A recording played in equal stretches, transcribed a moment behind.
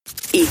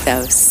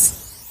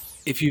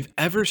Ethos. If you've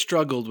ever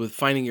struggled with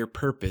finding your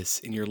purpose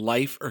in your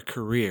life or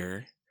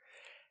career,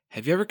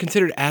 have you ever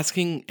considered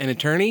asking an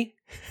attorney?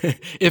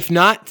 If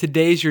not,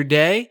 today's your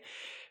day.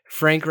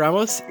 Frank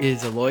Ramos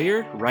is a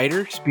lawyer,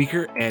 writer,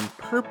 speaker, and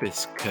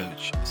purpose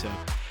coach. So,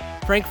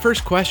 Frank,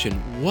 first question,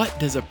 what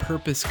does a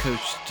purpose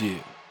coach do?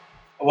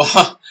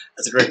 Well,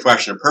 that's a great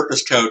question. A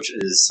purpose coach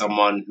is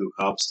someone who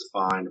helps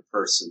define a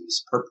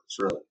person's purpose,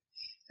 really.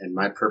 And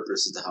my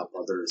purpose is to help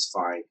others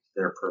find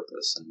their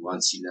purpose. And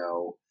once you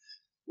know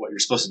what you're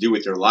supposed to do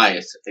with your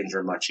life, things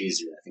are much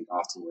easier. I think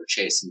often we're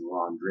chasing the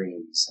wrong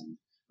dreams and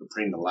we're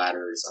putting the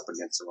ladders up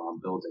against the wrong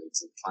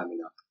buildings and climbing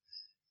up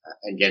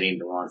and getting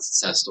the wrong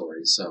success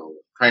stories. So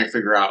trying to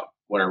figure out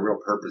what our real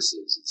purpose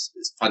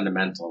is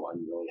fundamental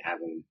in really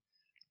having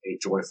a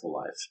joyful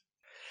life.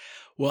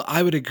 Well,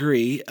 I would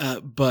agree,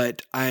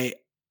 but I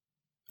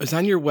was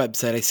on your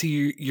website. I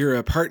see you're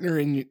a partner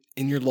in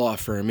your law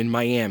firm in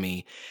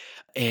Miami.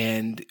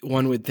 And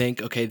one would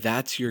think, okay,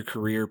 that's your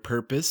career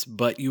purpose,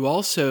 but you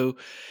also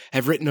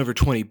have written over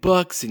 20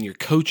 books and you're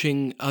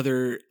coaching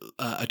other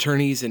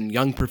attorneys and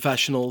young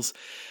professionals.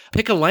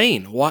 Pick a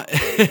lane. What's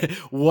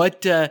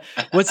the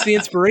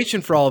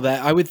inspiration for all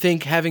that? I would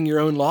think having your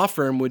own law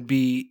firm would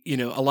be,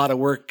 a lot of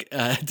work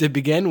to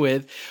begin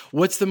with.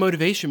 What's the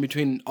motivation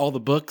between all the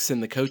books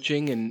and the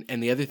coaching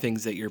and the other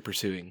things that you're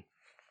pursuing?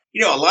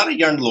 A lot of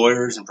young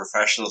lawyers and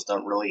professionals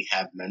don't really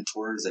have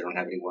mentors. They don't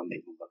have anyone they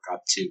can look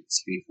up to,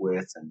 speak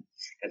with, and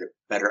get a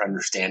better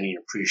understanding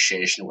and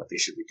appreciation of what they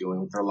should be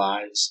doing with their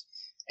lives.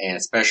 And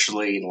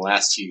especially in the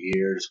last few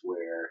years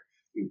where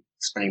we're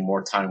spending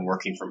more time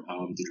working from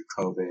home due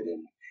to COVID,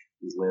 and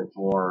we live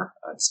more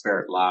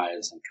disparate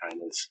lives and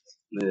kind of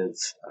live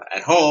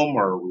at home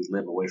or we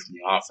live away from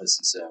the office.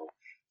 And so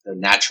the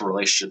natural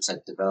relationships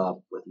that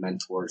develop with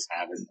mentors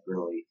haven't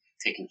really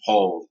taken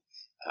hold.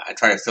 I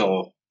try to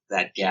fill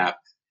that gap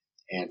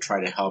and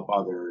try to help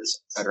others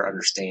better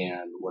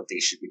understand what they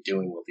should be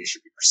doing, what they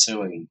should be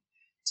pursuing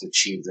to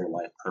achieve their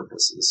life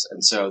purposes.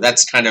 And so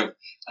that's kind of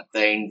a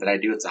thing that I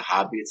do. It's a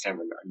hobby. It's kind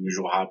of an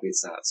unusual hobby.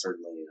 It's not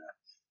certainly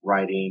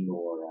writing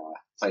or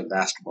playing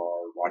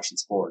basketball or watching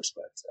sports,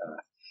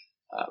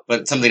 but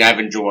it's something I've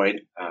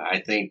enjoyed.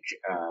 I think,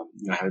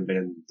 having been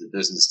in the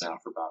business now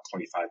for about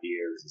 25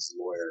 years as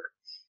a lawyer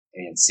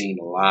and seeing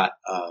a lot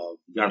of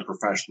young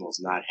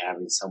professionals not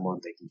having someone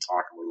they can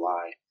talk and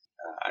rely,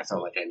 I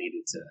felt like I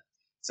needed to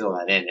fill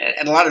that in.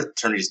 And a lot of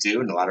attorneys do,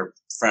 and a lot of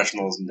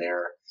professionals in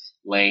their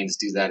lanes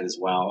do that as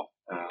well.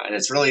 And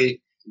it's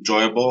really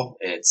enjoyable.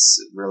 It's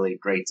really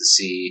great to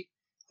see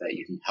that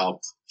you can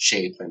help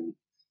shape and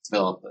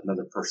develop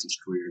another person's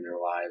career in their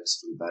lives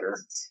for the better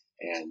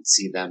and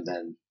see them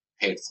then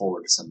pay it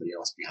forward to somebody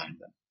else behind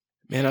them.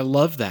 Man, I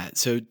love that.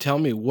 So tell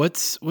me,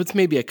 what's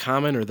maybe a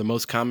common or the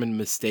most common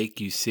mistake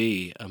you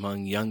see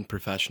among young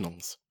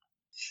professionals?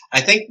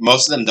 I think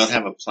most of them don't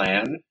have a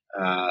plan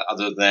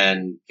other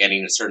than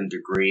getting a certain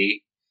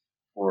degree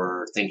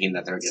or thinking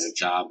that they're getting a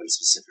job in a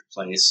specific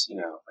place.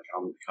 Like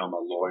I'm going to become a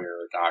lawyer,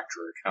 a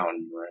doctor,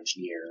 accountant, or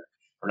engineer,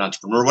 or an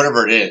entrepreneur,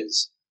 whatever it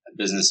is, a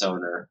business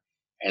owner.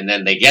 And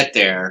then they get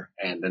there,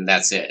 and then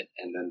that's it.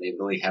 And then they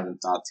really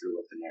haven't thought through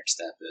what the next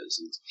step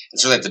is. And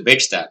so that's a big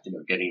step,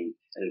 getting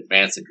an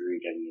advanced degree,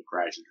 getting a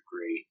graduate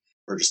degree,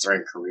 or just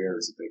starting a career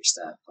is a big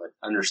step. But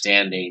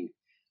understanding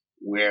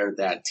where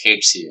that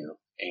takes you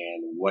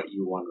and what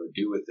you want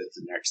to do with it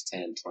the next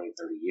 10, 20,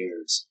 30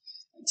 years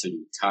until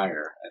you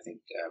retire, I think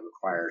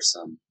requires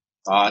some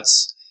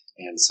thoughts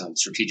and some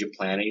strategic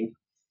planning.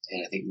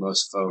 And I think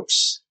most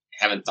folks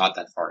haven't thought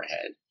that far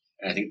ahead.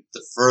 And I think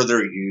the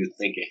further you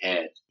think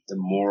ahead, the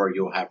more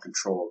you'll have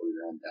control over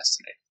your own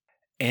destiny.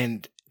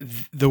 And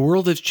the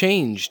world has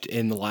changed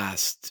in the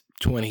last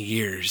 20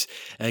 years.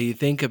 You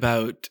think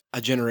about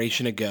a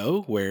generation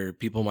ago where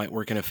people might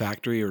work in a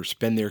factory or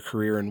spend their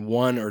career in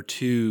one or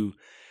two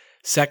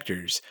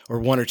sectors or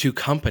one or two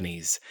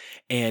companies.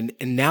 And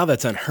now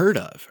that's unheard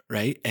of,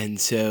 right? And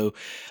so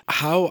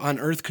how on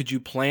earth could you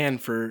plan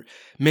for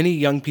many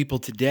young people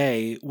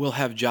today will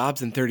have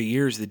jobs in 30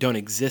 years that don't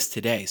exist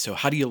today? So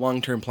how do you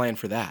long-term plan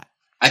for that?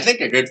 I think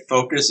a good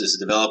focus is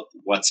to develop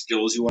what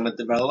skills you want to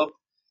develop.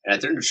 And I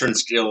think there's certain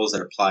skills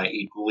that apply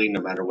equally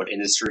no matter what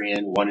industry you're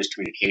in. One is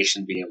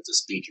communication, being able to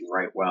speak and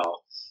write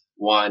well.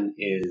 One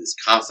is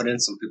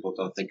confidence. Some people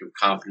don't think of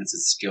confidence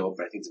as a skill,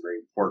 but I think it's a very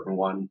important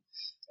one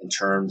in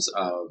terms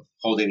of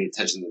holding the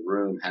attention of the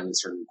room, having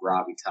certain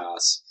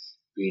gravitas,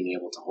 being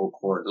able to hold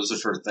court. Those are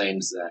sort of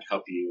things that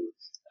help you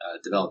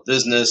develop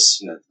business,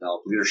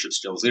 develop leadership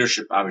skills.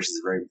 Leadership obviously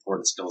is a very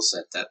important skill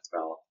set to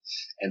develop.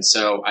 And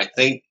so I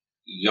think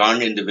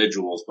young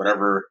individuals,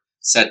 whatever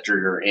sector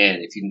you're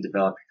in, if you can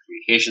develop your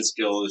communication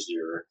skills,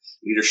 your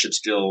leadership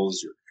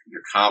skills,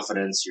 your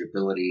confidence, your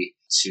ability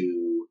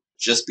to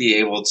just be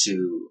able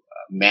to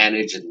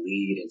manage and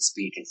lead and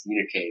speak and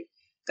communicate,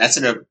 that's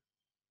going to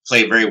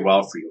play very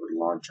well for you in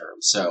the long term.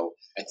 So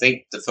I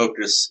think the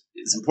focus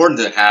is important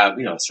to have,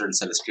 a certain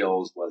set of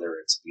skills, whether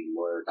it's being a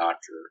lawyer,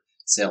 doctor,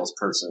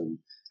 salesperson,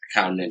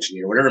 accountant,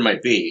 engineer, whatever it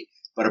might be.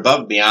 But above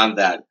and beyond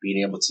that,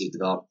 being able to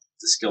develop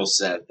the skill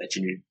set that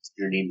you need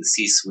in the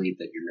C-suite,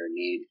 that you're going to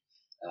need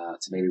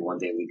to maybe one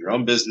day lead your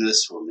own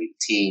business or lead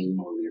a team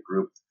or lead a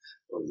group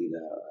or lead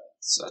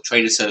a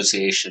trade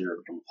association or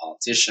become a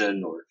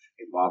politician or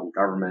involved in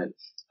government.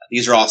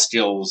 These are all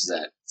skills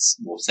that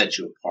will set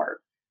you apart.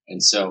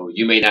 And so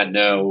you may not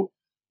know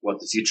what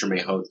the future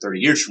may hold 30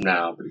 years from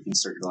now, but if you can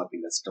start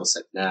developing that skill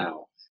set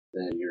now,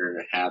 then you're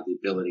going to have the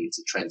ability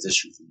to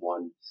transition from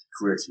one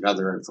career to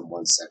another and from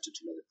one sector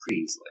to another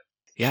pretty easily.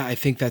 Yeah, I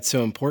think that's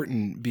so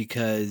important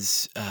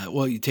because,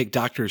 well, you take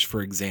doctors,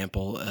 for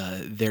example,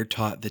 they're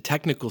taught the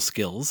technical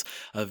skills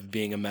of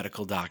being a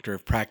medical doctor,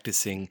 of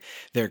practicing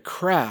their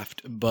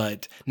craft,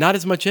 but not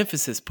as much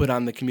emphasis put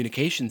on the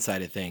communication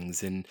side of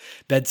things and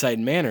bedside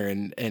manner.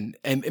 And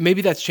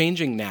maybe that's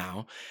changing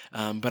now,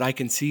 but I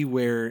can see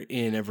where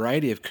in a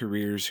variety of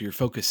careers, you're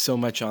focused so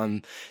much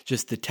on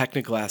just the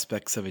technical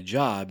aspects of a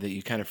job that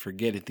you kind of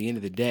forget at the end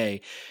of the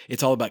day,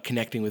 it's all about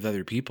connecting with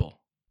other people.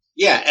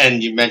 Yeah,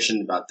 and you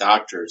mentioned about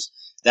doctors.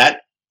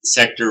 That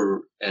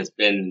sector has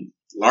been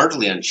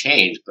largely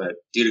unchanged, but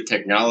due to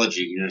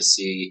technology, you're going to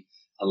see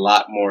a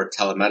lot more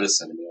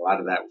telemedicine. I mean, a lot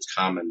of that was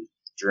common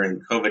during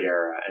the COVID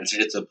era, and to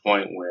get to the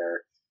point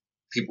where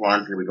people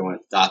aren't going to be going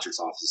to the doctor's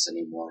office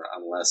anymore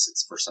unless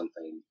it's for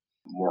something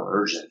more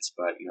urgent.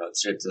 But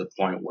it's to the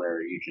point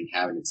where you can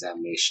have an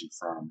examination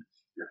from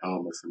your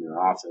home or from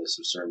your office,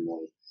 or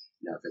certainly,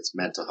 if it's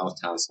mental health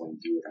counseling,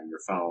 do it on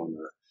your phone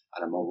or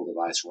on a mobile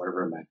device or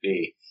whatever it might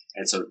be.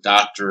 And so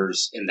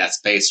doctors in that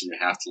space, you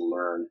have to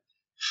learn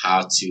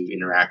how to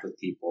interact with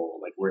people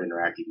like we're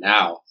interacting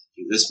now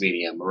through this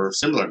medium or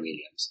similar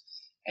mediums.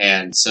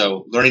 And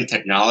so learning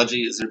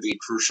technology is going to be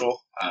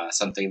crucial,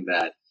 something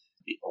that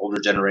the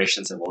older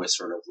generations have always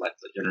sort of let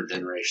the younger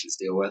generations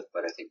deal with.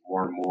 But I think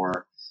more and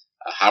more,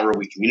 how are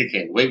we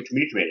communicating? The way we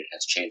communicate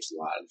has changed a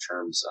lot in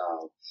terms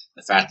of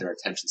the fact that our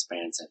attention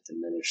spans have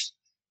diminished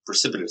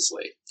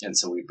precipitously. And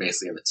so we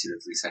basically have a 2 to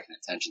 3 second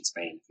attention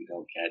span. If we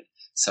don't get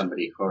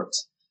somebody hooked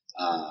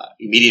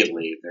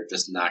immediately, they're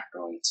just not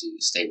going to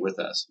stay with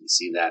us. We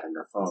see that on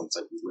our phones.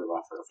 Like, we live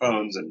off our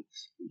phones and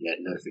we get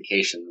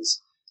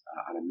notifications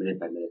on a minute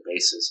by minute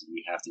basis, and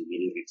we have to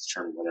immediately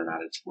determine whether or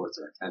not it's worth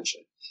our attention.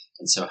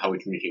 And so how we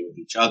communicate with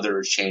each other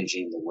is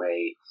changing. The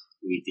way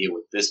we deal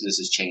with business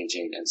is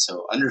changing. And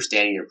so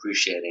understanding and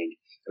appreciating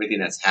everything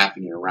that's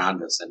happening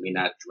around us that may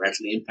not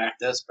directly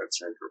impact us, but it's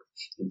going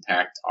to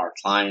impact our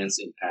clients,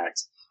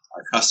 impact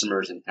our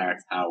customers,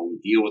 impact how we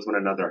deal with one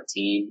another, our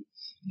team,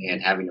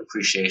 and having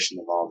appreciation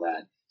of all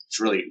that. It's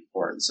really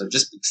important. So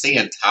just stay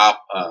on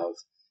top of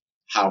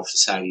how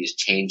society is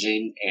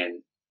changing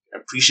and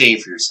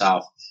appreciating for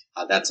yourself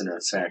how that's going to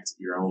affect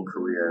your own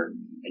career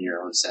and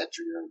your own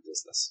sector, your own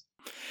business.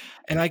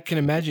 And I can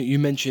imagine you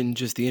mentioned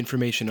just the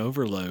information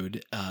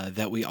overload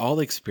that we all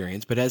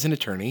experience, but as an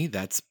attorney,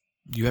 that's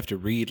you have to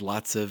read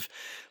lots of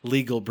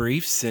legal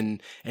briefs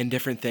and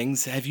different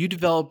things. Have you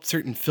developed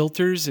certain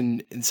filters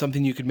and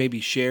something you could maybe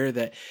share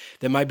that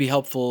might be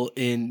helpful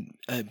in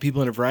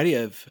people in a variety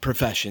of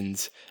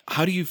professions?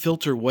 How do you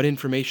filter what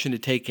information to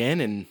take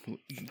in? And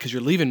because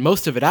you're leaving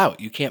most of it out,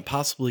 you can't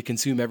possibly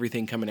consume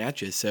everything coming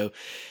at you. So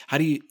how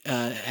do you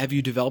have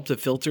you developed a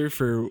filter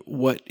for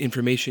what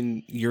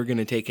information you're going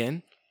to take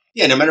in?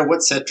 Yeah, no matter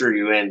what sector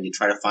you're in, you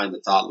try to find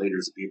the thought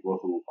leaders, the people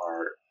who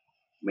are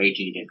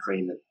making and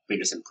creating the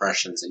biggest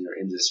impressions in your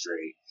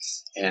industry,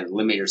 and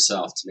limit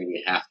yourself to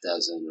maybe a half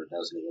dozen or a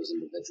dozen of those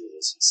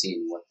individuals and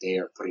seeing what they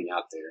are putting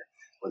out there,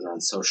 whether on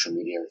social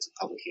media or to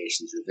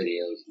publications or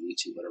videos,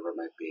 YouTube, whatever it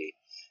might be,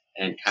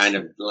 and kind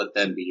of let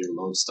them be your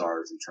lone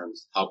stars in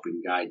terms of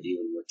helping guide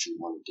you in what you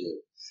want to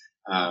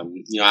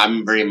do.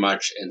 I'm very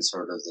much in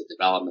sort of the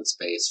development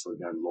space for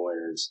young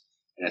lawyers,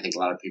 and I think a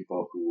lot of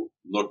people who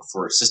look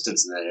for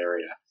assistance in that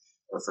area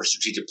or for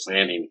strategic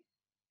planning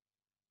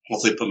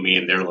hopefully put me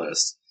in their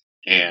list.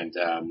 And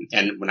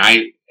when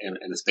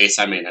in the space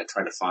I'm in, I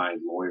try to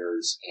find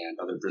lawyers and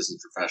other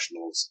business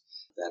professionals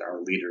that are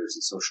leaders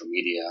in social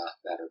media,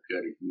 that are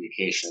good in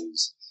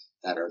communications,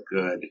 that are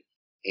good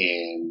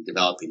in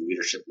developing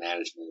leadership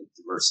management,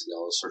 diversity,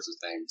 all those sorts of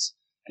things.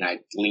 And I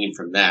glean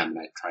from them, and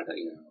I try to,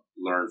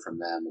 learn from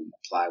them and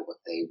apply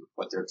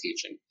what they're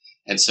teaching.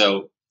 And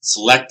so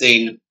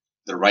selecting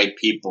the right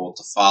people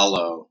to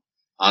follow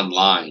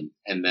online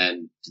and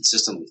then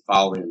consistently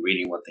following and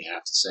reading what they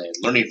have to say and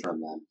learning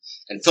from them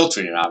and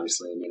filtering it,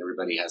 obviously. I mean,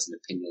 everybody has an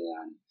opinion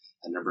on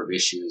a number of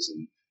issues,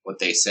 and what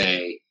they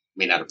say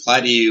may not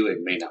apply to you. It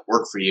may not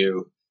work for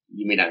you.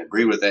 You may not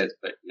agree with it,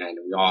 but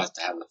we all have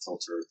to have a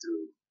filter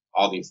through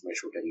all the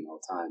information we're getting all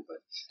the time.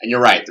 And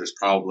you're right, there's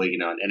probably,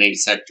 in any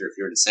sector, if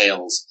you're in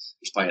sales,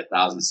 there's probably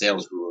 1,000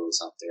 sales gurus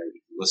out there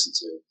you can listen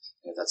to.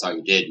 And if that's all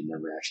you did, you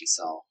never actually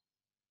sell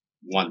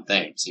one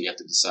thing. So you have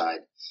to decide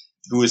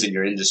who is in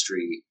your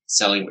industry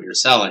selling what you're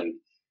selling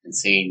and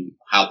seeing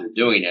how they're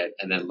doing it,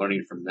 and then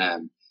learning from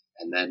them,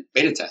 and then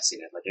beta testing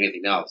it. Like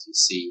anything else, you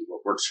see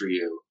what works for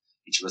you.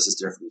 Each of us is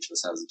different. Each of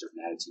us has a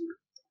different attitude,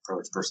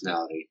 approach,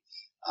 personality,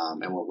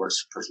 and what works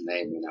for person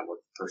A may not work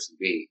for person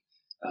B.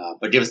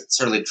 But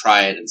certainly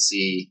try it and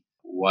see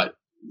what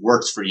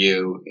works for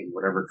you in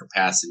whatever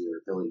capacity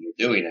or ability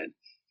you're doing it,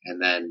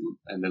 and then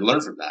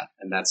learn from that.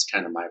 And that's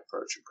kind of my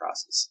approach and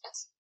process.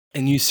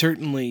 And you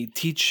certainly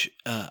teach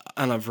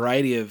on a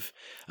variety of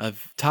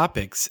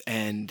topics.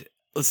 And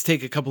let's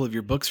take a couple of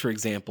your books, for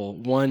example.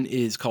 One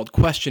is called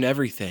Question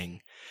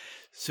Everything.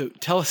 So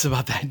tell us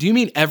about that. Do you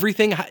mean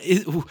everything?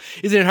 Isn't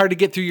it hard to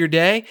get through your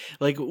day?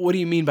 Like, what do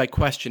you mean by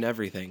question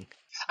everything?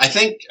 I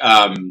think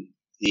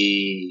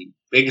the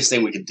biggest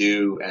thing we could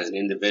do as an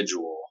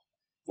individual,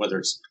 whether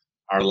it's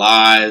our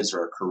lives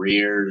or our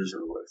careers,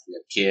 or if we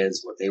have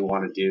kids, what they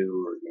want to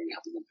do, or maybe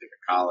helping them pick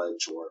a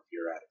college, or if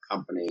you're at a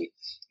company,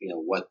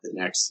 what the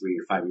next 3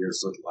 or 5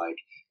 years look like,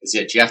 is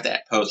that you have to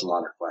pose a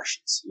lot of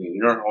questions.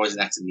 You don't always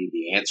have to need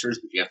the answers,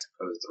 but you have to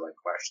pose the right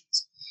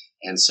questions.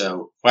 And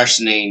so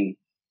questioning,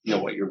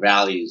 what your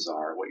values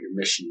are, what your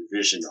mission, your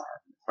vision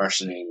are,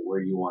 questioning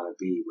where you want to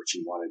be, what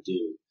you want to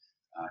do,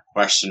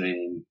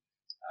 questioning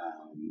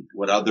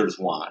what others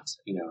want,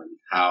 and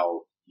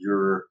how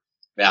your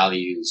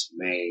values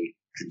may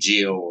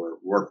congeal or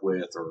work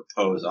with or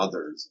oppose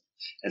others.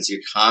 And so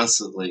you're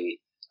constantly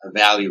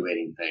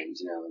evaluating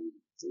things. In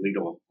the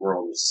legal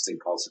world, there's this thing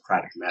called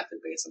Socratic method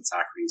based on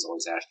Socrates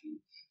always asking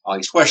all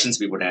these questions.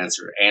 People would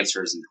answer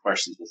answers, and the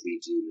questions would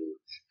lead you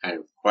to kind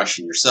of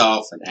question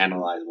yourself and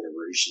analyze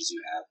whatever issues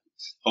you have,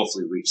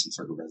 hopefully reach some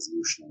sort of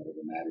resolution on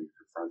whatever matter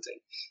you're confronting.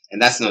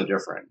 And that's no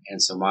different.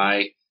 And so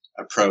my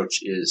approach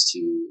is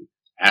to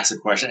ask a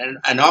question.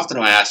 And often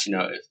I ask,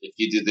 if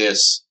you do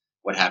this,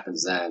 what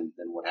happens then?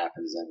 Then what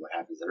happens then? What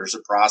happens then? There's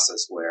a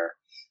process where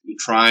you're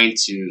trying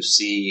to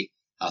see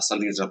how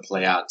something is going to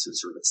play out to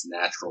sort of its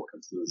natural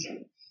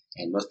conclusion.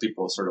 And most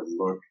people sort of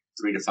look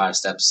 3 to 5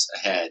 steps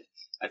ahead.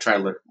 I try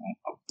to look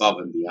above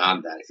and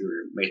beyond that. If you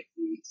were to make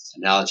the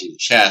analogy to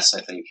chess,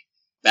 I think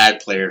bad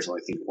players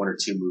only think 1 or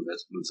 2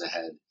 moves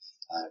ahead.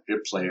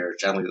 Good players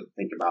generally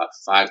think about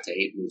 5 to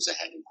 8 moves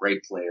ahead, and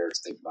great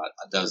players think about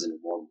a dozen or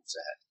more moves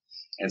ahead.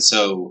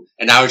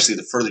 And obviously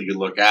the further you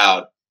look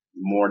out,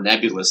 the more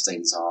nebulous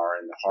things are,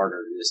 and the harder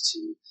it is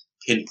to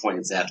pinpoint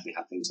exactly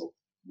how things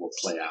will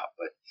play out.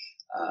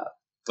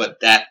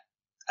 But that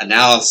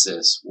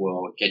analysis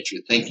will get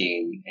you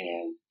thinking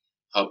and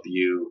help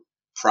you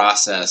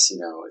process,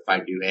 if I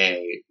do A,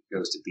 it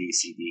goes to B,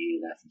 C, D,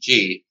 and F, and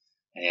G.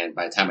 And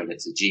by the time I get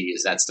to G,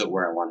 is that still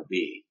where I want to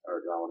be, or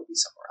do I want to be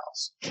somewhere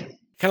else?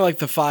 Kind of like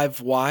the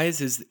 5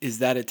 whys. Is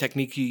that a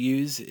technique you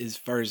use as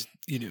far as,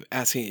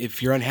 asking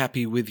if you're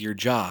unhappy with your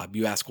job,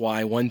 you ask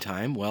why one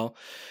time. Well,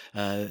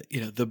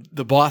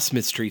 the boss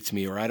mistreats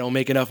me, or I don't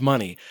make enough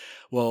money.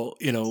 Well,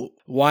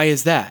 why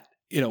is that?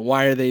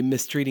 Why are they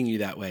mistreating you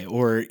that way?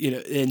 Or,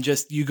 and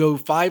just you go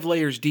 5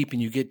 layers deep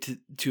and you get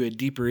to a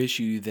deeper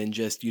issue than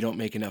just you don't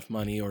make enough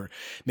money, or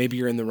maybe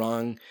you're in the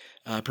wrong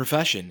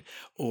profession,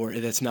 or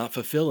that's not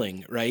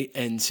fulfilling, right?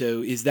 And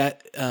so is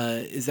that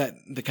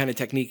the kind of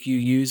technique you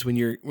use when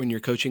you're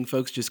coaching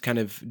folks? Just kind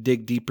of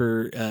dig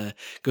deeper,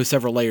 go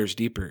several layers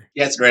deeper.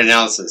 Yeah, it's a great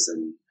analysis.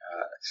 And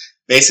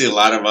basically, a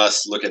lot of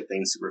us look at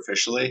things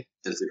superficially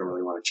because we don't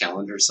really want to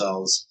challenge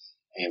ourselves,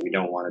 and we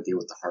don't want to deal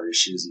with the hard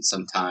issues. And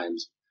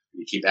sometimes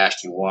you keep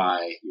asking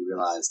why, you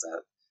realize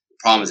that the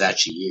problem is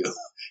actually you.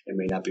 It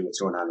may not be what's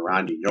going on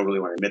around you. You don't really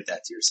want to admit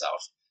that to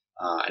yourself.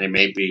 And it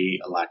may be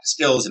a lack of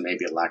skills. It may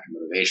be a lack of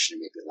motivation.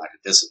 It may be a lack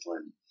of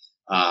discipline.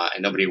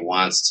 And nobody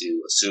wants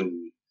to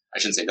assume, I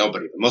shouldn't say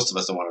nobody, but most of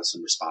us don't want to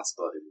assume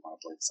responsibility. We want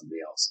to blame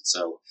somebody else. And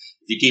so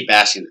if you keep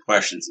asking the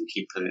questions and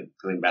keep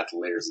peeling back the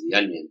layers of the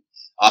onion,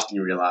 often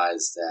you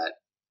realize that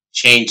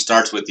change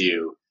starts with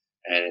you,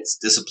 and its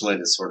discipline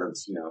is sort of,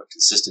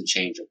 consistent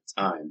change over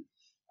time.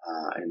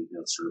 And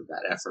sort of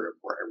that effort of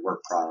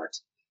work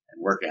product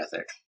and work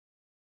ethic.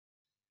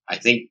 I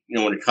think,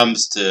 when it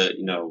comes to,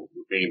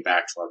 getting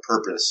back to our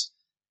purpose,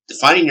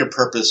 defining your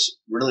purpose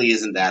really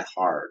isn't that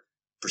hard.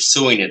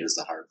 Pursuing it is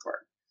the hard part.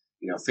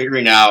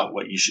 Figuring out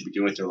what you should be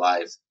doing with your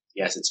life.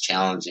 Yes, it's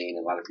challenging,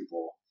 and a lot of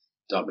people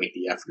don't make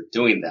the effort of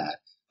doing that.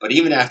 But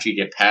even after you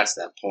get past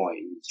that point,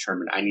 you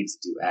determine I need to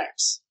do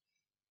X.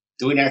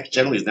 Doing X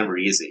generally is never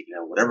easy.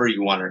 Whatever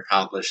you want to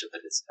accomplish, if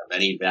it is of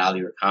any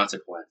value or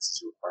consequence,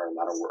 it requires a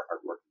lot of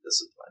hard work and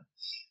discipline.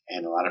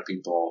 And a lot of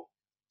people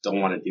don't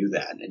want to do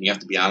that. And you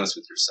have to be honest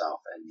with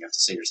yourself, and you have to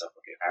say to yourself,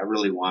 okay, if I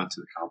really want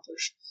to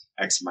accomplish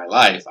X in my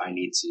life, I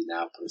need to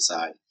now put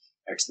aside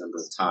X number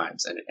of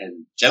times.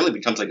 And generally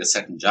becomes like a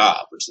second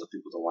job, which some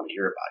people don't want to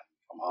hear about. You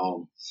come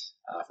home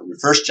from your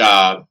first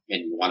job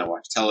and you want to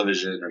watch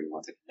television, or you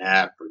want to take a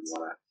nap, or you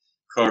want to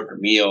cook a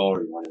meal,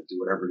 or you want to do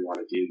whatever you want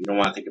to do. You don't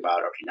want to think about,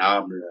 okay, now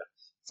I'm going to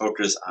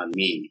focus on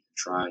me,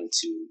 trying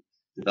to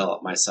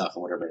develop myself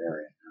in whatever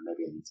area.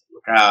 Maybe I need to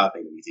work out,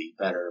 maybe I need to eat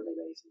better,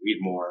 maybe I need to read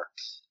more,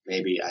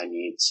 maybe I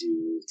need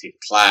to take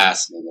a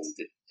class, maybe I need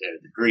to get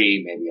a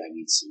degree, maybe I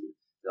need to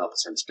develop a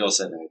certain skill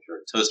set, maybe you're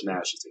a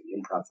Toastmaster, take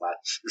an improv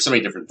class. There's so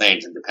many different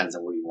things, and it depends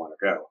on where you want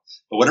to go.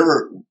 But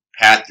whatever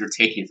path you're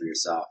taking for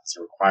yourself is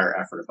to require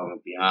effort above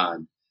and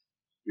beyond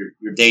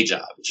your day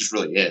job, which just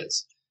really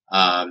is.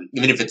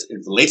 Even if it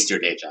relates to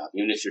your day job,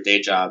 even if your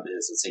day job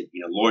is, let's say,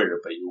 being a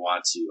lawyer, but you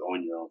want to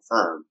own your own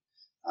firm,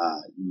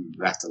 you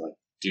have to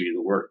do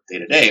the work day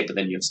to day, but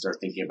then you have to start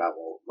thinking about,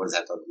 well, what does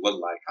that look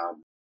like on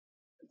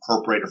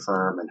incorporate a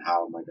firm, and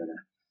how am I going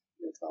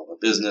to develop a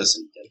business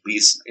and at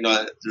least,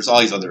 there's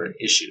all these other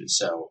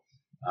issues.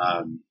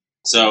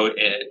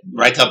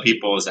 What I tell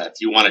people is that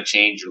if you want to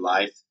change your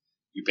life,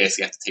 you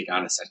basically have to take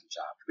on a second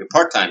job. It could be a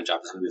part-time job,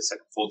 it's going to be a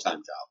second full-time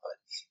job, but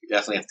you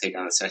definitely have to take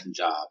on a second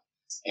job,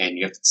 and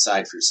you have to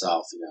decide for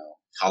yourself,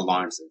 how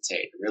long it's going to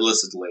take.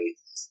 Realistically,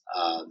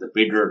 the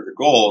bigger the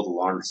goal, the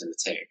longer it's going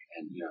to take,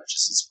 and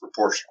it's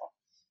proportional.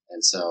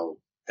 And so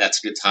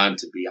that's a good time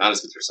to be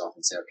honest with yourself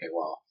and say, okay,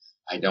 well,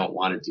 I don't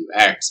want to do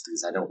X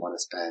because I don't want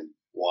to spend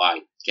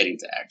Y getting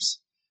to X.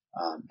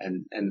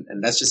 And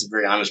that's just a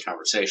very honest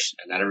conversation.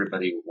 And not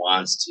everybody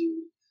wants to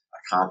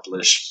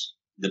accomplish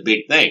the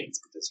big things,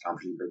 because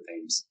accomplishing big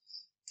things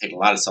take a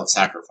lot of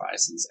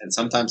self-sacrifice. And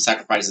sometimes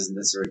sacrifice isn't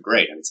necessarily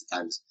great. I mean,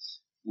 sometimes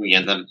we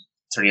end up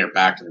turning our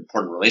back on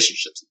important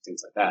relationships and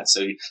things like that. So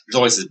there's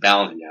always this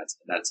balancing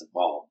that's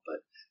involved. But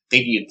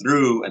thinking it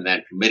through and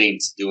then committing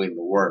to doing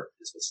the work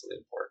is what's really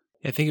important.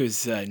 I think it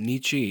was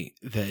Nietzsche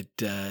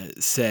that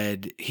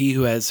said, "He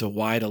who has a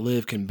why to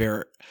live can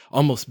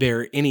almost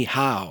bear any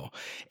how,"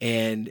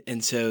 and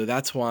so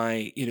that's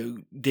why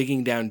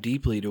digging down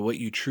deeply to what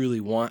you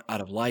truly want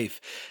out of life.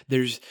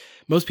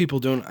 Most people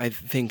don't, I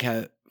think,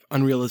 have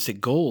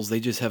unrealistic goals. They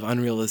just have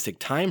unrealistic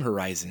time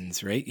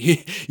horizons, right?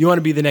 You want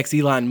to be the next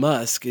Elon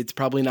Musk. It's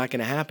probably not going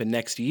to happen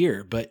next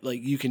year, but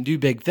you can do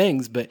big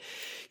things, but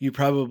you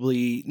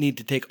probably need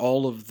to take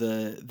all of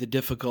the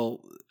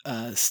difficult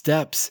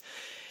steps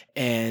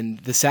and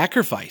the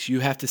sacrifice. You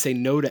have to say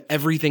no to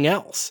everything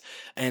else.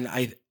 And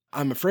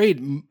I'm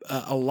afraid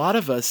a lot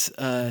of us,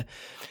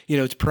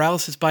 it's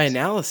paralysis by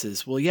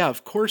analysis. Well, yeah,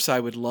 of course I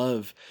would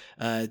love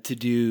to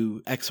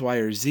do X, Y,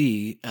 or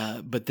Z.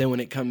 But then when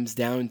it comes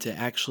down to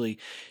actually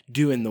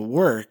doing the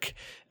work,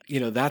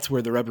 that's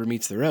where the rubber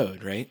meets the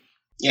road, right?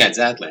 Yeah,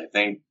 exactly. I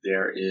think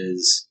there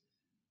is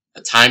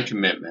a time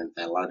commitment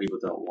that a lot of people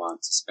don't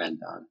want to spend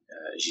on.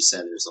 As you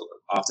said, there's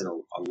often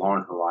a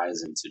long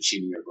horizon to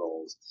achieving your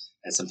goals,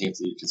 and something you have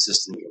to do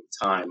consistently over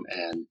time.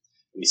 And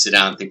when you sit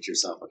down and think to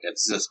yourself, okay,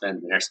 this is going to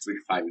spend the next 3 to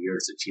 5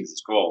 years to achieve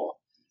this goal,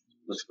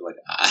 most people are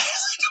like, I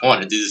don't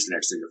want to do this in the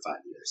next 3 to 5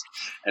 years.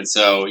 And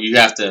so you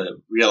have to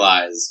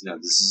realize,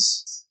 this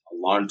is a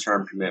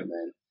long-term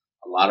commitment,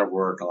 a lot of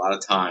work, a lot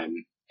of time,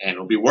 and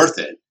it'll be worth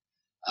it.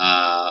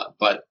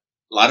 But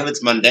a lot of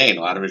it's mundane.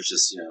 A lot of it's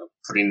just,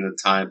 putting in the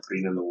time,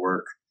 putting in the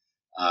work,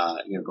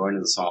 going to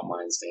the salt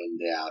mines day in,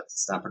 day out.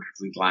 It's not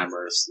particularly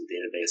glamorous, the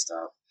day-to-day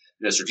stuff.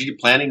 Strategic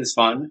planning is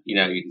fun.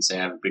 You can say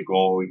I have a big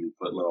goal. You can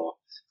put little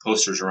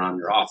posters around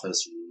your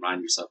office and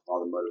remind yourself of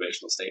all the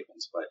motivational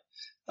statements. But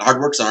the hard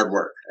work's hard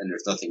work, and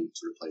there's nothing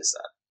to replace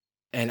that.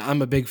 And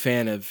I'm a big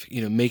fan of,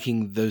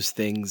 making those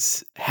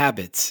things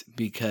habits,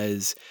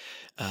 because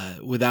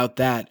without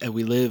that,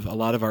 we live a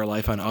lot of our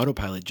life on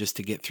autopilot just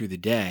to get through the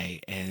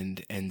day.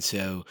 And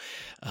so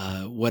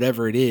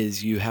whatever it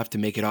is, you have to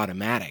make it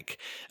automatic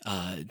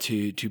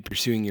to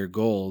pursuing your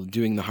goal,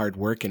 doing the hard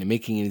work and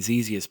making it as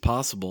easy as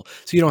possible.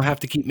 So you don't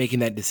have to keep making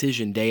that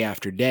decision day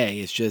after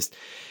day. It's just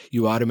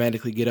you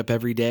automatically get up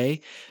every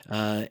day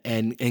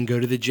and go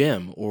to the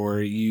gym,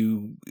 or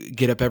you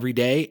get up every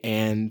day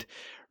and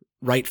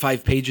write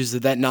 5 pages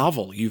of that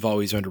novel you've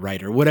always wanted to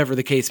write, or whatever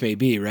the case may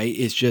be, right?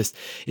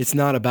 It's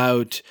not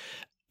about,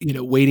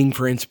 waiting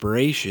for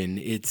inspiration.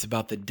 It's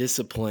about the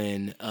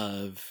discipline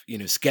of,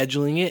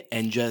 scheduling it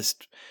and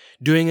just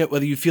doing it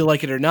whether you feel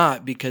like it or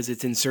not, because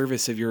it's in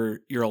service of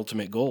your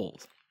ultimate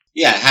goals.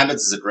 Yeah,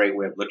 habits is a great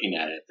way of looking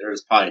at it.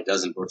 There's probably a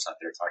dozen books out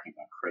there talking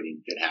about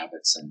creating good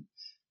habits, and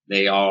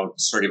they all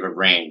sort of have a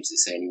range. They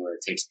say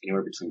it takes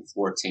anywhere between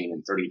 14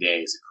 and 30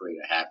 days to create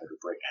a habit or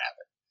break a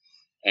habit.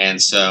 And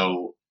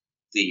so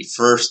the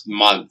first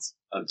month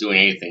of doing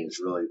anything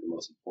is really the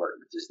most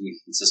important. If you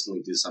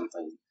consistently do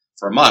something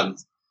for a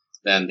month,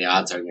 then the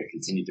odds are you're going to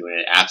continue doing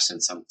it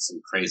absent some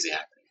crazy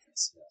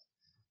happenings.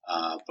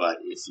 But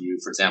if you,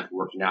 for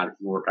example, if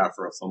you work out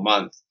for a full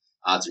month,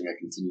 odds are you're going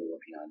to continue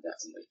working on it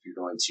definitely. If you're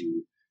going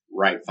to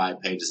write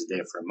 5 pages a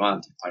day for a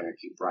month, you're probably going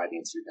to keep writing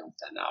until you're done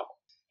with that novel.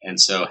 And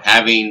so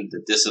having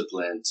the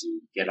discipline to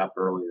get up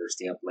earlier,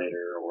 stay up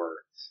later,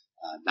 or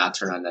not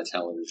turn on that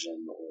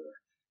television, or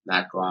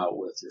not go out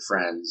with your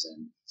friends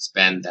and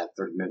spend that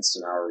 30 minutes to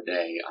an hour a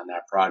day on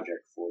that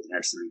project for the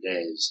next 3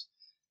 days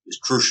is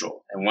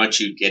crucial. And once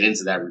you get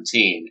into that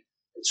routine,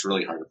 it's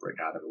really hard to break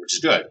out of it, which is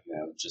good.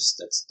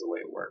 That's the way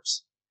it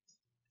works.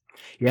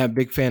 Yeah, I'm a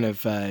big fan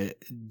of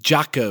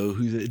Jocko,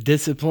 who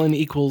discipline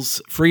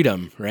equals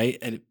freedom, right?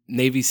 And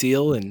Navy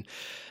SEAL, and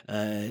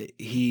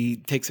he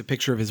takes a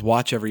picture of his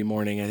watch every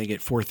morning, I think at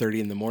 4:30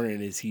 in the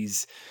morning, as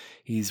he's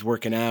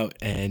working out,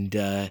 and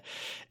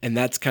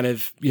that's kind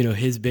of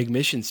his big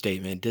mission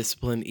statement: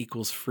 discipline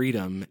equals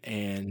freedom.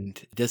 And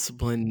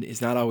discipline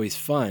is not always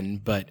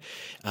fun, but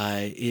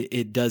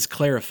it does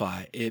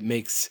clarify. It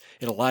makes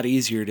it a lot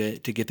easier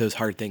to get those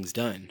hard things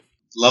done.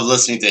 Love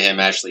listening to him.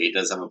 Actually, he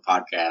does have a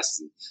podcast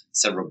and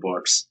several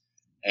books,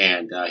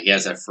 and he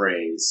has that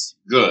phrase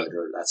 "good"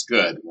 or "that's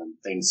good." When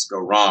things go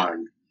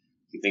wrong,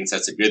 he thinks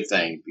that's a good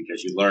thing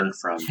because you learn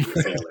from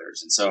your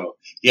failures. And so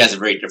he has a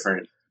very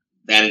different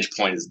vantage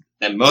point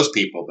than most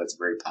people, but it's a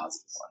very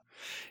positive one.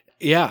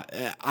 Yeah,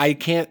 I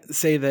can't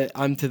say that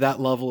I'm to that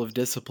level of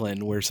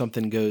discipline where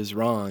something goes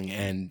wrong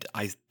and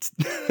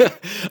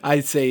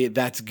I say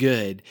that's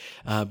good.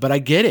 But I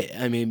get it.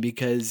 I mean,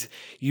 because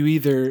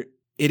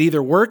it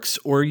either works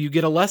or you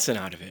get a lesson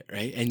out of it,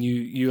 right? And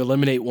you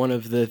eliminate one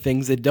of the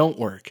things that don't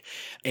work.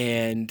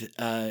 And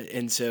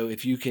so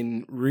if you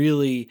can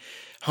really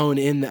hone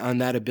in on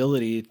that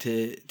ability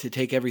to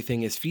take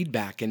everything as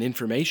feedback and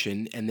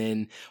information, and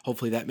then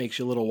hopefully that makes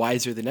you a little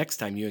wiser the next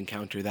time you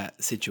encounter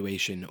that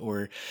situation,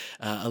 or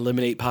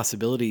eliminate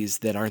possibilities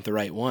that aren't the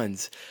right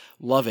ones.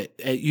 Love it.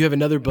 You have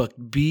another book,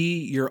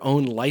 Be Your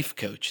Own Life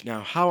Coach.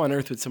 Now, how on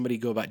earth would somebody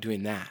go about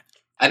doing that?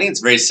 I think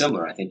it's very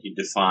similar. I think you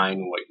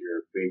define what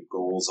your big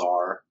goals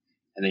are,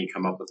 and then you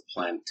come up with a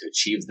plan to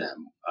achieve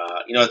them.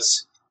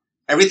 It's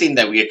everything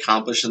that we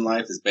accomplish in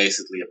life is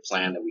basically a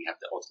plan that we have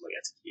to ultimately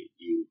execute.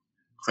 You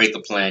create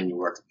the plan, you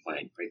work the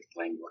plan, create the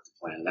plan, you work the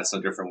plan. And that's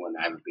no different when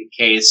I have a big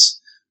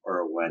case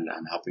or when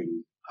I'm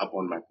helping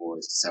one of my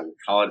boys decide what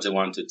college they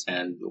want to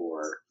attend,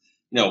 or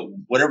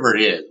whatever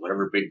it is,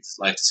 whatever big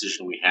life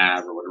decision we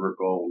have or whatever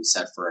goal we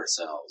set for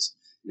ourselves.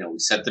 We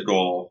set the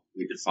goal,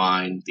 we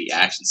define the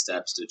action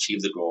steps to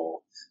achieve the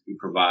goal, we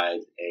provide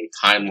a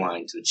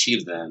timeline to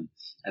achieve them,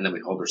 and then we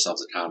hold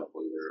ourselves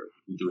accountable. Either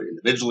we do it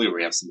individually or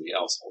we have somebody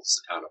else hold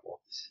us accountable.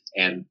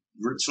 And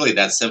it's really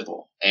that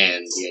simple.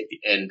 And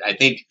I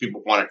think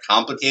people want it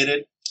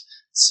complicated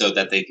so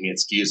that they can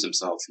excuse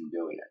themselves from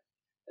doing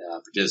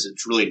it, because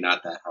it's really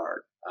not that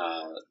hard.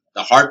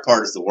 The hard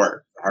part is the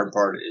work. The hard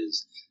part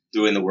is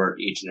doing the work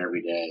each and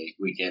every day,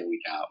 week in,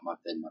 week out, month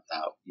in, month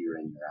out, year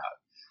in, year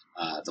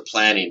out. The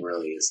planning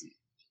really isn't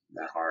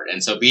that hard.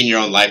 And so being your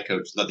own life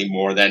coach is nothing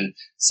more than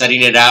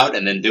setting it out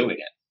and then doing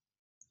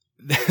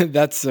it.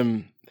 That's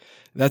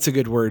a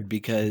good word,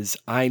 because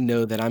I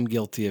know that I'm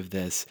guilty of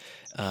this,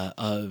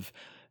 of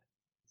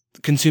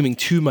consuming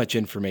too much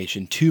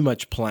information, too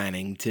much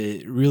planning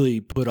to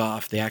really put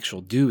off the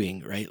actual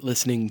doing, right?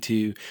 Listening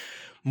to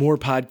more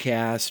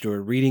podcast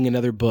or reading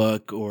another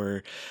book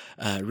or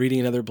reading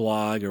another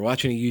blog or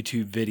watching a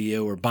YouTube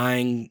video or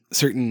buying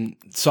certain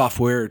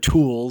software or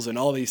tools and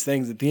all these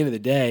things. At the end of the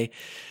day,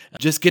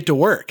 just get to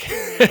work.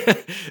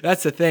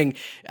 That's the thing.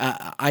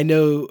 I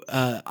know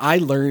I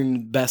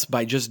learn best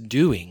by just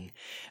doing.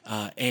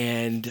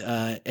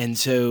 And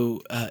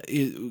so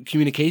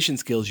communication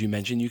skills you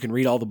mentioned, you can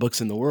read all the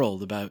books in the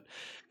world about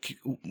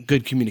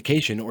good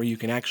communication, or you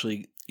can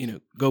actually,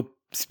 go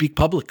speak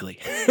publicly,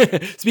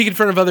 speak in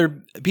front of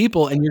other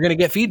people, and you're going to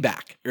get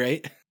feedback,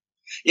 right?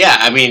 Yeah.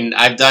 I mean,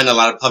 I've done a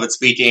lot of public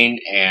speaking,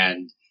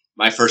 and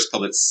my first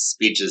public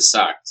speeches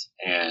sucked,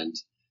 and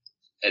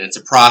it's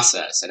a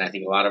process. And I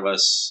think a lot of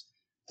us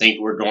think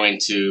we're going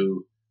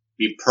to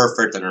be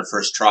perfect on our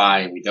first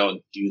try, and we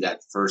don't do that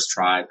first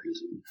try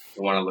because we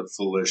don't want to look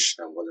foolish,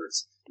 whether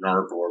it's an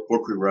article or a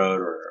book we wrote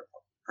or a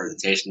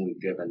presentation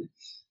we've given.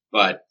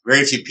 But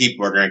very few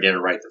people are going to get it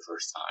right the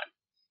first time.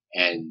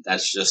 And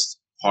that's just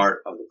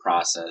part of the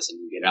process. And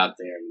you get out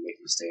there and you make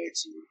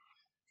mistakes. You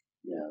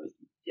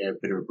get a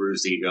bit of a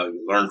bruised ego.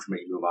 You learn from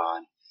it. You move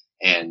on.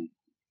 And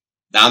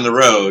down the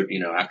road,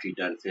 after you've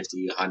done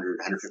 50, 100,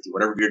 150,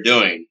 whatever you're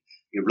doing,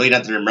 you're really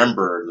not going to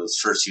remember those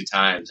first few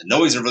times. And no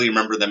one's going to really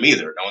remember them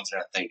either. No one's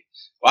going to think,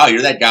 wow,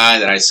 you're that guy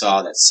that I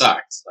saw that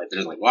sucked. Like,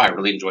 they're like, wow, I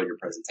really enjoyed your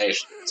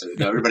presentation. So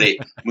everybody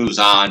moves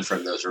on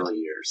from those early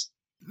years.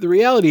 The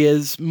reality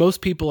is most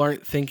people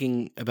aren't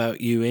thinking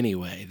about you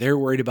anyway. They're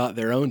worried about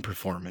their own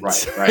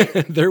performance. Right.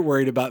 They're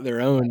worried about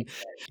their own,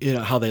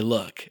 how they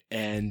look,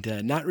 and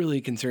not really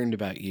concerned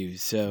about you.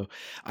 So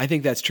I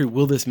think that's true.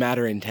 Will this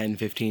matter in 10,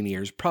 15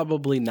 years?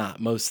 Probably not,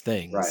 most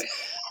things.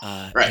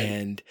 Right.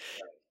 And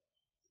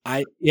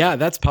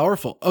that's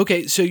powerful.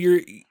 Okay. So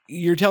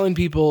you're telling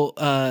people,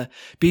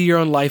 be your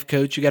own life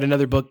coach. You got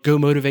another book, Go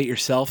Motivate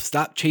Yourself,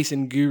 Stop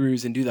Chasing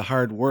Gurus and Do the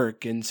Hard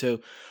Work. And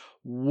so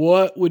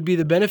what would be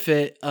the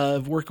benefit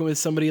of working with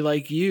somebody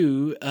like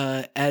you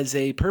as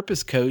a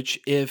purpose coach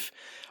if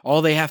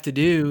all they have to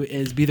do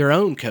is be their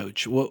own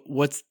coach?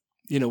 What's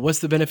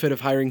the benefit of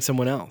hiring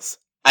someone else?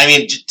 I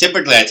mean,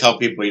 typically I tell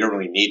people you don't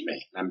really need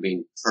me. I'm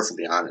being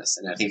perfectly honest.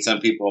 And I think some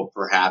people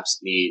perhaps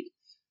need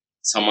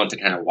someone to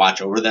kind of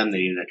watch over them. They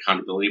need an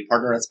accountability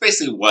partner. That's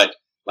basically what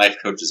life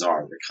coaches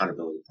are. They're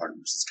accountability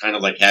partners. It's kind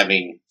of like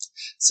having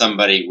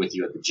somebody with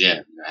you at the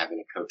gym, having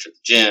a coach at the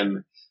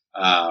gym.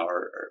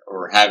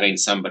 Or having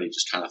somebody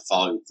just kind of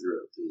follow you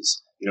through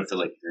because you don't feel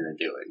like you're going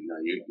to do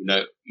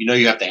it.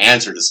 You have to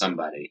answer to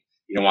somebody.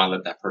 You don't want to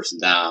let that person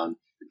down.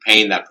 You're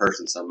paying that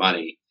person some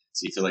money,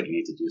 so you feel like you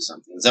need to do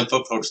something. And some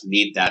folks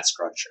need that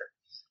structure.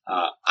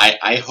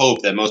 I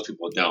hope that most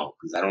people don't,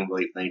 because I don't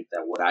really think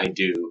that what I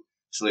do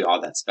is really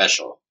all that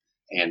special.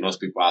 And most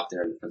people out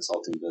there in the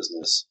consulting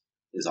business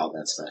is all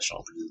that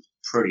special. It's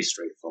pretty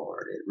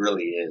straightforward. It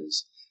really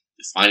is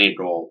defining a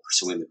goal,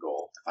 pursuing the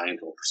goal, defining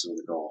a goal, pursuing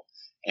the goal.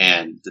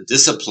 And the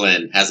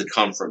discipline has to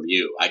come from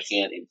you. I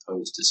can't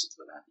impose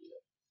discipline on you.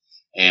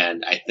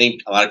 And I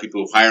think a lot of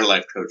people who hire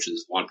life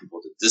coaches want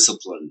people to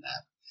discipline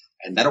them.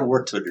 And that'll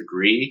work to a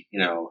degree,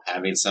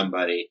 having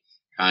somebody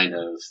kind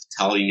of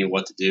telling you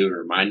what to do and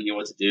reminding you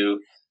what to do.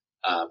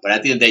 But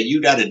at the end of the day,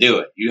 you got to do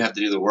it. You have to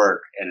do the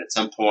work. And at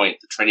some point,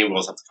 the training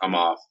wheels have to come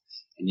off,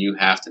 and you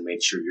have to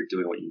make sure you're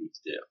doing what you need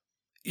to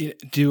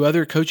do. Do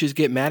other coaches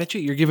get mad at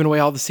you? You're giving away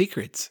all the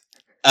secrets.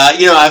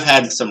 I've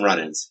had some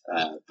run-ins,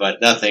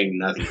 but nothing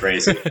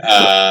crazy.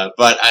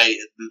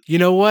 You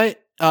know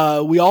what?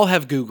 We all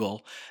have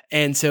Google.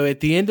 And so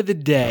at the end of the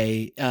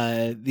day,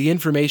 the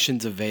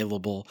information's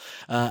available.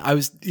 I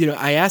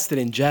asked it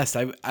in jest.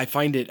 I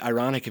find it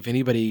ironic if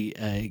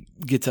anybody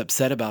gets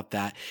upset about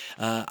that.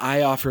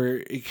 I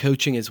offer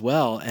coaching as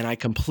well, and I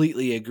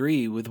completely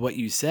agree with what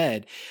you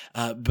said.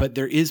 But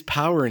there is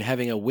power in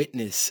having a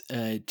witness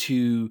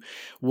to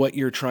what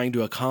you're trying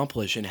to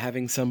accomplish, and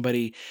having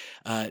somebody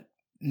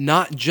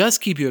not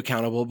just keep you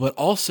accountable, but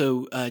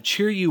also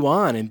cheer you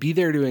on and be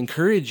there to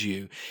encourage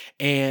you.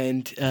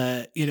 And,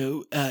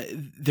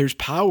 there's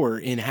power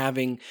in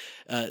having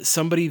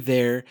somebody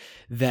there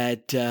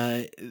that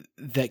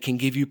can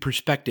give you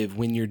perspective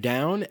when you're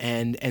down,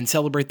 and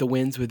celebrate the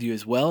wins with you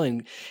as well.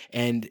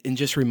 And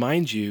just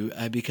remind you,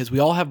 because we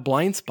all have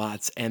blind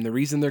spots, and the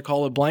reason they're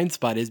called a blind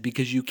spot is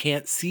because you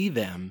can't see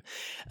them.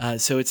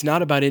 So it's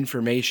not about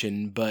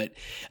information, but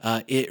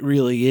it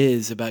really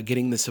is about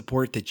getting the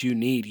support that you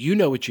need. You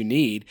know what you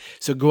need,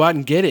 so go out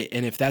and get it.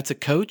 And if that's a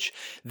coach,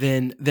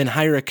 then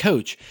hire a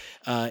coach.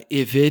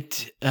 If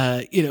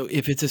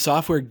it's a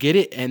software, get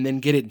it and then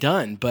get it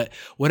done. But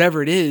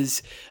whatever it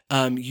is,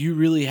 you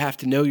really have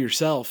to know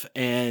yourself,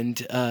 and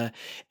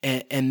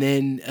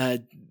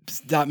then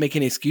stop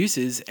making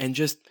excuses and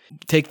just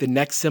take the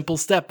next simple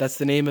step. That's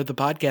the name of the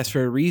podcast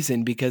for a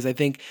reason, because I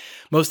think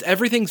most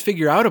everything's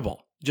figure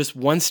outable. Just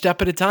one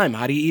step at a time.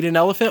 How do you eat an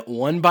elephant?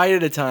 One bite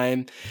at a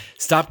time.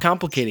 Stop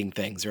complicating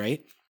things,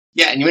 right?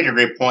 Yeah, and you made a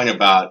great point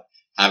about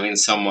having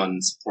someone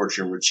support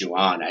you and root you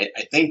on. I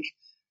think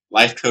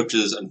life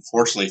coaches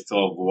unfortunately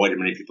fill a void in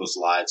many people's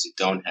lives who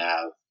don't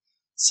have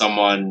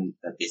someone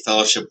that they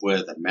fellowship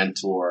with, a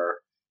mentor,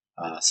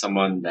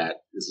 someone that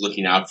is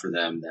looking out for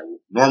them that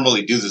would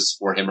normally do this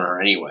for him or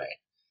her anyway.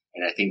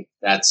 And I think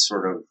that's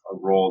sort of a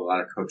role a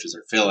lot of coaches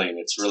are filling.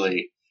 It's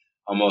really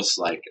almost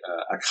like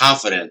a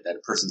confidant that a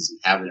person's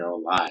having their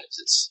own lives.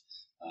 It's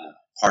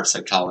part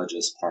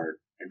psychologist, part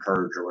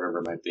encourager, whatever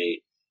it might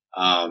be.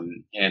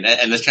 And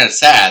it's kind of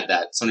sad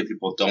that so many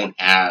people don't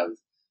have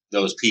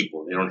those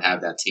people. They don't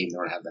have that team. They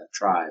don't have that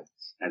tribe.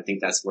 And I think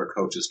that's where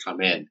coaches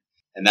come in.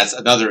 And that's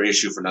another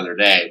issue for another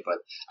day. But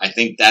I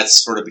think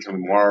that's sort of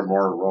becoming more and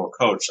more a role of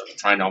coach. I'm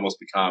trying to almost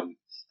become,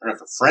 I don't know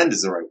if a friend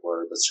is the right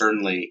word, but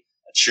certainly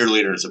a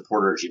cheerleader and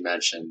supporter, as you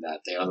mentioned, that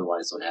they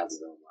otherwise don't have in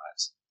their own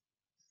lives.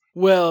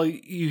 Well,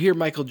 you hear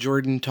Michael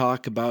Jordan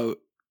talk about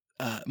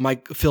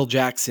Phil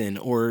Jackson,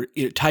 or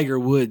Tiger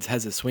Woods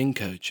has a swing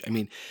coach. I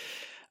mean,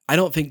 I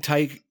don't think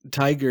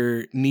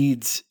Tiger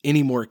needs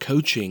any more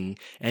coaching,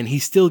 and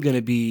he's still going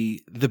to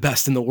be the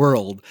best in the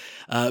world.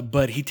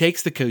 But he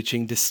takes the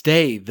coaching to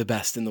stay the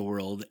best in the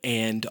world,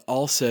 and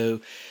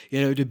also,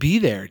 to be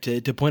there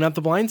to point out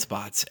the blind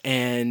spots.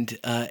 And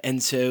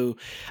so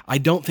I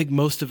don't think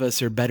most of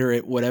us are better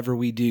at whatever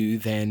we do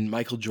than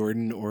Michael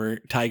Jordan or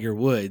Tiger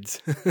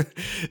Woods.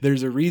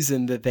 There's a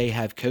reason that they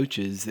have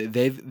coaches.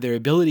 Their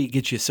ability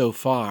gets you so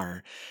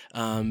far,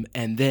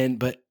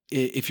 but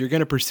if you're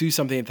going to pursue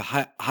something at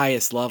the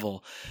highest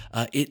level,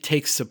 it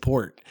takes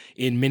support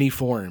in many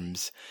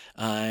forms.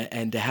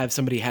 And to have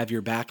somebody have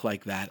your back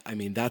like that, I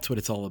mean, that's what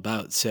it's all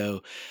about.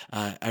 So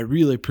I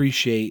really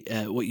appreciate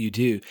what you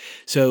do.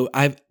 So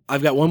I've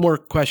got one more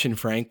question,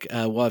 Frank,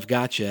 while I've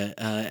got you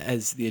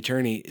as the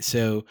attorney.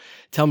 So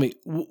tell me,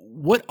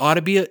 what ought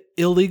to be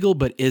illegal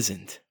but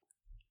isn't?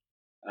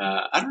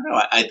 I don't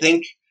know. I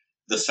think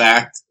the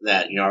fact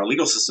that, our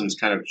legal system is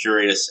kind of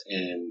curious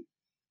in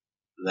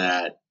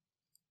that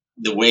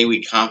the way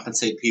we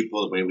compensate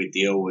people, the way we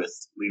deal with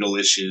legal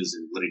issues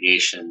and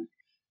litigation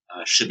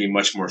should be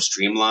much more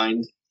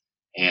streamlined.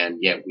 And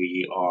yet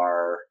we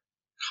are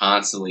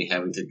constantly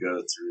having to go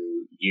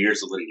through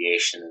years of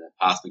litigation and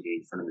possibly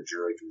getting in front of a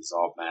jury to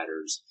resolve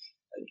matters.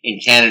 In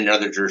Canada and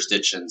other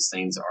jurisdictions,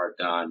 things are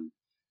done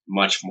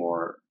much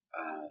more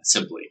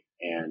simply.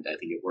 And I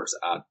think it works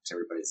out to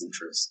everybody's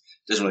interest.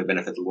 It doesn't really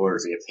benefit the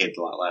lawyers. They get paid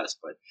a lot less,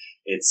 but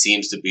it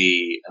seems to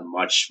be a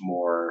much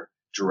more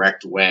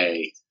direct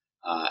way.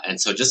 And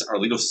so just our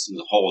legal system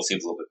as a whole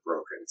seems a little bit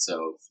broken.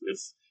 So if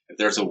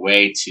there's a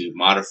way to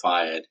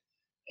modify it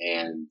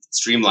and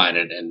streamline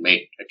it and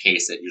make a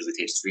case that usually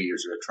takes 3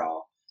 years of a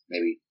trial,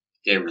 maybe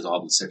get it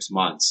resolved in 6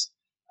 months,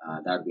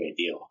 that would be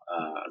ideal.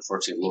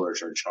 Unfortunately,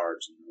 lawyers are in charge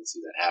and we don't see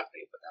that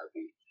happening, but that would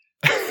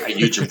be a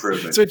huge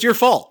improvement. So it's your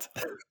fault.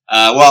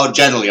 Well,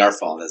 generally our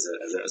fault as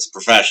a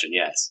profession,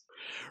 yes.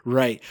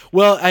 Right.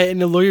 Well, and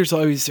the lawyers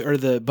always are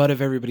the butt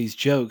of everybody's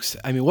jokes.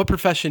 I mean, what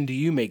profession do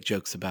you make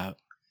jokes about?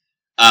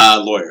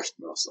 Lawyers,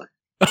 mostly.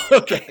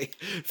 Okay,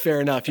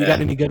 fair enough. You got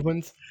any good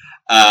ones?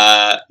 None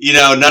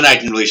I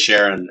can really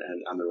share on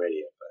the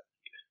radio.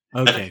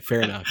 But Okay,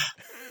 fair enough.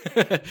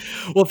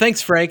 Well,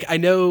 thanks, Frank. I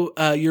know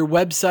your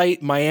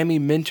website,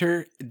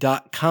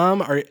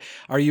 miamiminter.com.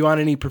 Are you on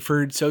any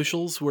preferred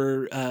socials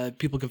where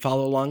people can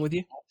follow along with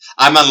you?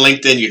 I'm on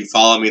LinkedIn. You can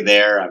follow me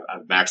there.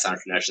 I've maxed out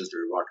connections.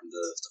 You're welcome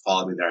to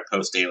follow me there. I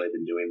post daily. I've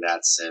been doing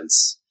that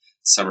since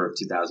summer of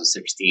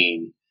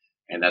 2016.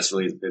 And that's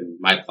really been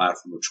my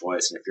platform of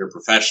choice. And if you're a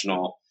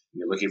professional,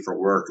 you're looking for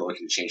work or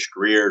looking to change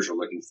careers or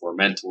looking for a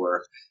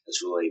mentor,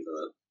 that's really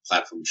the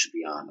platform you should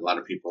be on. A lot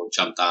of people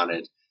jumped on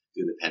it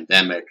through the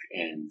pandemic,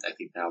 and I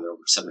think now there are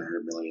over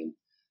 700 million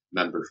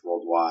members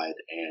worldwide,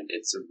 and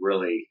it's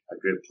really a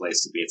good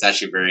place to be. It's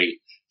actually a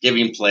very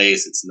giving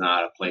place. It's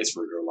not a place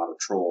where there are a lot of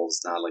trolls.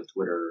 It's not like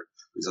Twitter or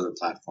these other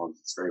platforms.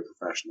 It's very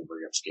professional,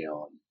 very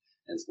upscale, and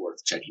it's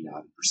worth checking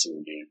out and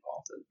pursuing getting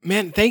involved in.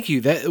 Man, thank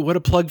you. What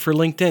a plug for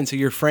LinkedIn. So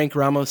you're Frank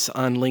Ramos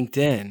on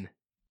LinkedIn.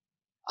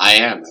 I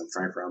am. I'm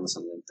Frank Ramos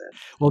on LinkedIn.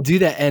 Well, do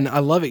that. And I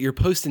love it. You're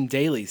posting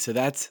daily. So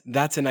that's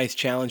a nice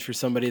challenge for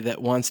somebody that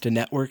wants to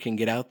network and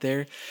get out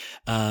there.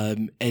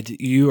 And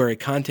you are a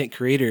content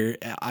creator.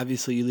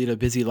 Obviously, you lead a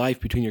busy life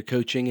between your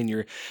coaching and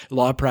your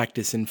law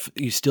practice, and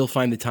you still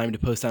find the time to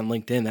post on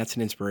LinkedIn. That's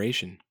an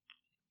inspiration.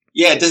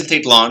 Yeah, it doesn't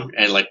take long.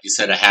 And like you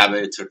said, a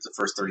habit. It took the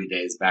first 30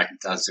 days back in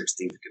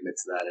 2016 to commit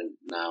to that. And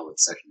now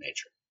it's second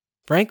nature.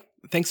 Frank,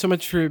 thanks so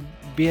much for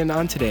being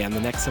on today on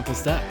The Next Simple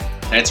Step.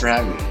 Thanks for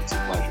having me. It's a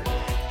pleasure.